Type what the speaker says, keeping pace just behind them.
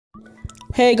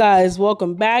Hey guys,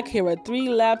 welcome back. Here are 3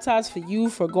 laptops for you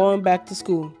for going back to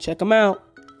school. Check them out.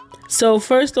 So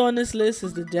first on this list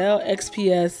is the Dell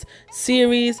XPS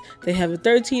series. They have a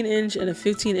 13-inch and a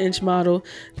 15-inch model.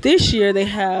 This year they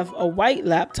have a white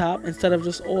laptop instead of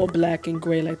just all black and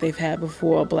gray like they've had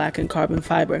before, black and carbon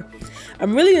fiber.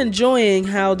 I'm really enjoying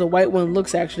how the white one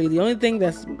looks actually. The only thing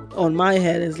that's on my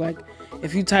head is like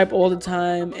if you type all the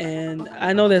time, and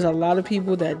I know there's a lot of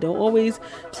people that don't always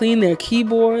clean their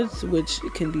keyboards, which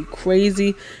can be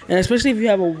crazy, and especially if you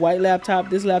have a white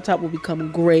laptop, this laptop will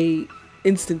become gray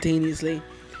instantaneously.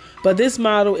 But this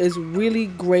model is really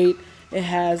great. It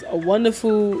has a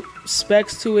wonderful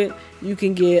specs to it. You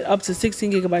can get up to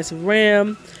 16 gigabytes of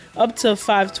RAM, up to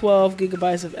 512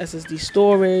 gigabytes of SSD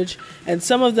storage, and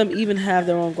some of them even have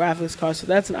their own graphics card, so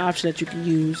that's an option that you can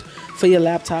use for your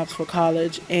laptops for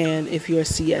college and if you're a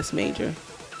CS major.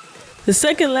 The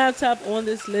second laptop on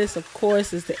this list, of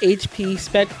course, is the HP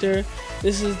Spectre.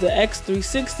 This is the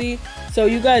X360. So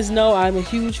you guys know I'm a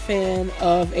huge fan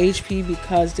of HP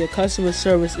because their customer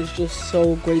service is just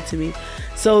so great to me.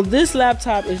 So this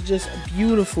laptop is just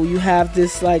beautiful. You have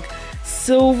this like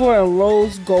silver and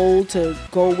rose gold to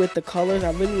go with the colors. I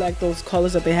really like those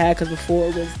colors that they had because before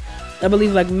it was, I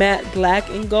believe, like matte black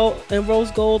and gold and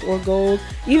rose gold or gold.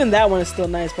 Even that one is still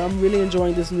nice, but I'm really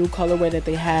enjoying this new colorway that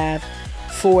they have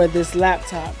for this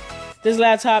laptop. This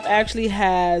laptop actually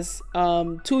has 2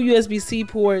 USB-C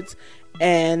ports,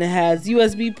 and it has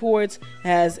USB ports,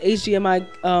 has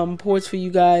HDMI ports for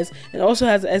you guys, and also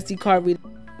has an SD card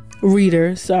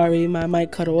reader. Sorry, my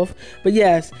mic cut off. But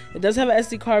yes, it does have an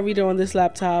SD card reader on this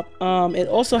laptop. It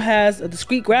also has a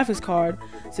discrete graphics card,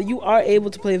 so you are able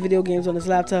to play video games on this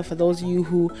laptop for those of you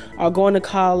who are going to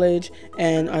college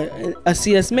and are a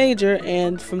CS major,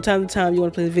 and from time to time you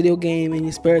want to play a video game in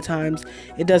your spare times.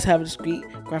 It does have a discrete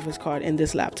graphics card in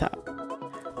this laptop.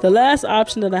 The last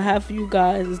option that I have for you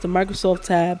guys is the Microsoft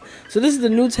Tab. So this is the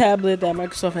new tablet that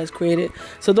Microsoft has created.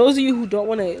 So those of you who don't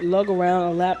want to lug around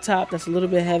a laptop that's a little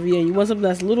bit heavier, you want something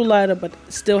that's a little lighter but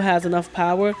still has enough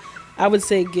power, I would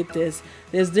say get this.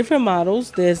 There's different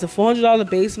models. There's the $400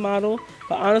 base model,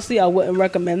 but honestly I wouldn't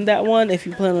recommend that one if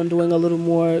you plan on doing a little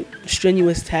more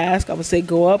strenuous task. I would say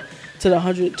go up to the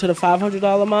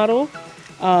 $500 model.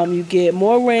 You get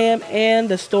more RAM and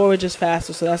the storage is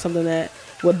faster, so that's something that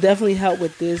will definitely help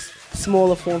with this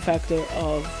smaller form factor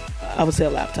of, I would say, a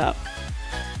laptop.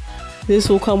 This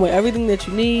will come with everything that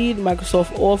you need,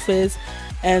 Microsoft Office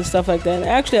and stuff like that. And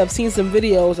actually I've seen some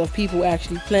videos of people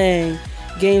actually playing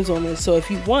games on this, so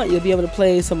if you want, you'll be able to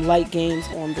play some light games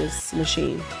on this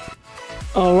machine.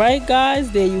 Alright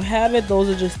guys, there you have it. Those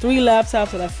are just 3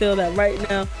 laptops that I feel that right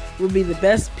now would be the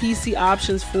best PC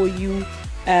options for you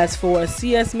as for a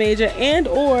CS major, and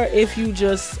or if you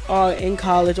just are in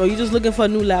college or you're just looking for a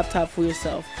new laptop for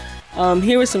yourself.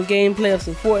 Here is some gameplay of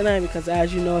some Fortnite, because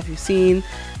as you know, if you've seen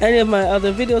any of my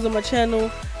other videos on my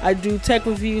channel, I do tech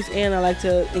reviews and I like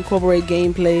to incorporate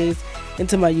gameplays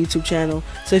into my YouTube channel.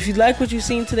 So if you like what you've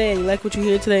seen today and you like what you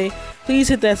hear today, please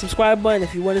hit that subscribe button.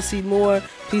 If you want to see more,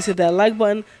 please hit that like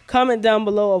button. Comment down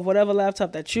below of whatever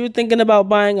laptop that you're thinking about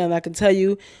buying, and I can tell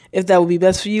you if that would be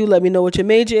best for you. Let me know what your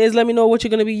major is. Let me know what you're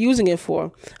going to be using it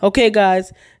for. Okay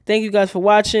guys, thank you guys for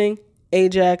watching.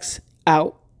 Ajaxx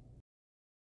out.